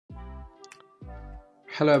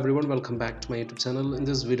Hello everyone, welcome back to my YouTube channel. In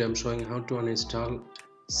this video I'm showing how to uninstall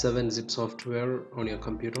 7-zip software on your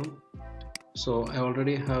computer. So I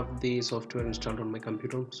already have the software installed on my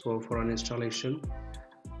computer. So for uninstallation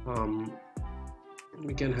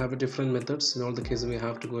we can have different methods. In all the cases we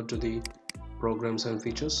have to go to the programs and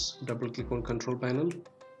features, double click on control panel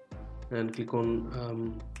and click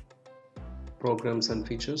on programs and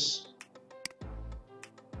features.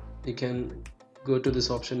 You can go to this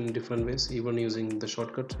option in different ways, even using the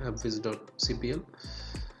shortcut appwiz.cpl.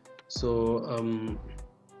 So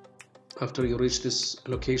after you reach this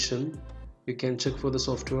location, you can check for the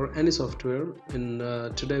software, any software. In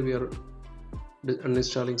today we are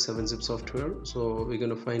uninstalling 7-zip software, so we're going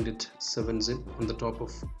to find it 7-zip on the top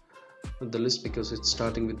of the list because it's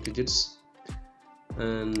starting with digits,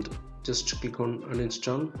 and just click on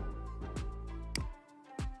uninstall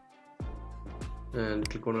and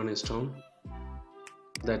click on uninstall.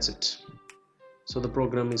 That's it. So the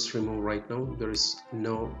program is removed right now. There is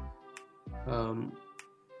no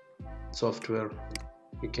software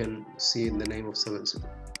you can see in the name of 7-zip.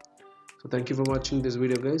 So thank you for watching this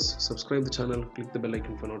video guys. Subscribe the channel, click the bell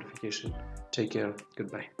icon for notification. Take care.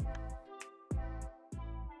 Goodbye.